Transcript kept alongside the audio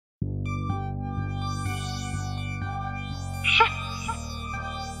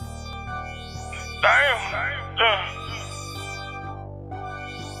Hey,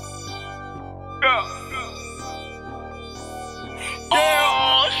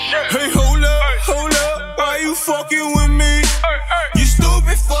 hold up, why you fucking with me? You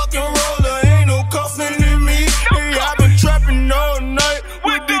stupid fucking roller, ain't no coffin in me. Hey, I've been trapping all night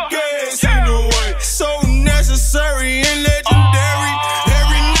with the gas in the way. So necessary and legendary.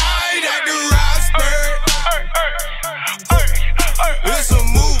 Every night at the Roxbury. It's a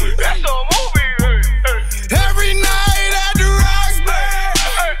movie. Every night at the Roxbury.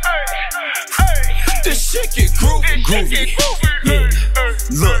 This shit get groovy. Yeah,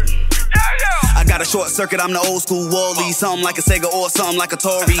 look. I got a short circuit, I'm the old school Wally. Something like a Sega or something like a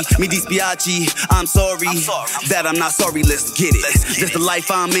Tory. Me dispiace, I'm sorry that I'm not sorry, let's get it. This the life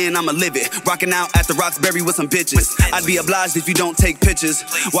I'm in, I'ma live it. Rocking out at the Roxbury with some bitches. I'd be obliged if you don't take pictures.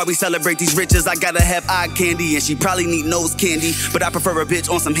 While we celebrate these riches, I gotta have eye candy. And she probably need nose candy, but I prefer a bitch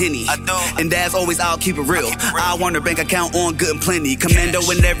on some Henny. And as always, I'll keep it real. I want her bank account on good and plenty. Commando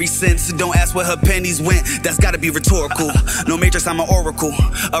in every sense, don't ask where her pennies went. That's gotta be rhetorical. No matrix, I'm an oracle.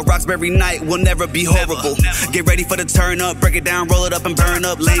 A Roxbury night will never be horrible. Get ready for the turn up, break it down, roll it up and burn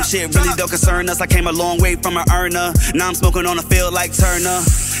up. Lame shit really don't concern us. I came a long way from an earner. Now I'm smoking on a field like Turner.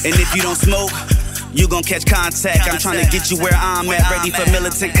 And if you don't smoke, you gon' catch contact. I'm trying to get you where I'm at, ready for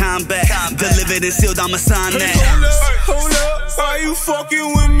militant combat. Delivered and sealed, I'ma sign that. Hold up, why you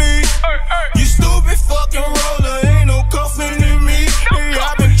fucking with me? You stupid fucking roller, ain't no coffin in me. Hey,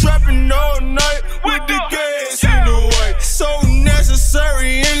 I've been trapping all night with the gas in the way. So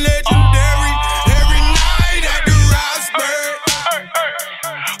necessary and legendary. Every night at the Roxbury.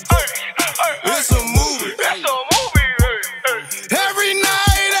 It's a movie. Every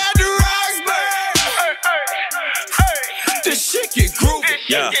night at the Roxbury. This shit get groovy.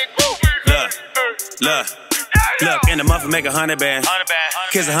 Yeah. Look, in the month make 100 bands.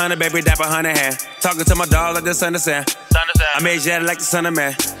 Kiss 100, baby, dap 100 hand. Talking to my dog like the son of Sam. I made Jada like the son of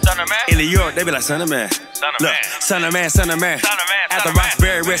man. In New York, they be like son of man. Look, son of man. At the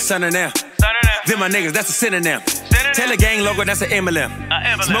Roxbury, we're son of them. Then my niggas, that's a synonym. Tell the gang logo, that's an emblem.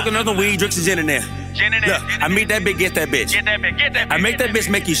 Smoking on the weed, drinks and gin in there. Look, I meet that bitch, get that bitch. I make that bitch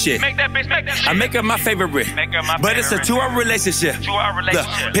make you shit. I make her my favorite. But it's a 2-hour relationship. Look,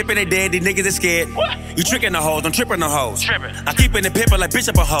 pimpin' they dead, these niggas is scared. You tricking the hoes, I'm tripping the hoes. I keep it in pimpin' like bitch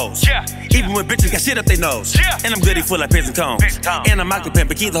up a hoes. Even when bitches got shit up they nose. And I'm goody full like pins and cones. And I'm out the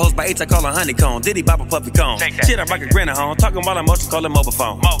pimp, keep the hoes by H, I call her honeycomb. Diddy bop a puffy cone. Shit, I rock a grin at home. Talking about emotion, call it mobile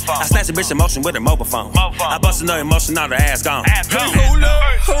phone. I snatch a bitch in motion with a mobile phone. I bust no emotion, out her ass gone. Hey,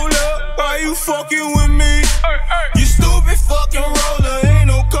 hold up, why you fucking with me? You stupid fucking roller, ain't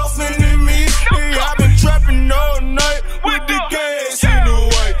no coffin in me. Hey, I've been trapping all night with the gas in the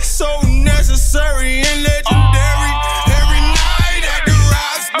way. So necessary and legendary. Every night at the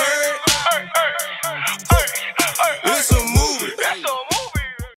Roxbury. It's a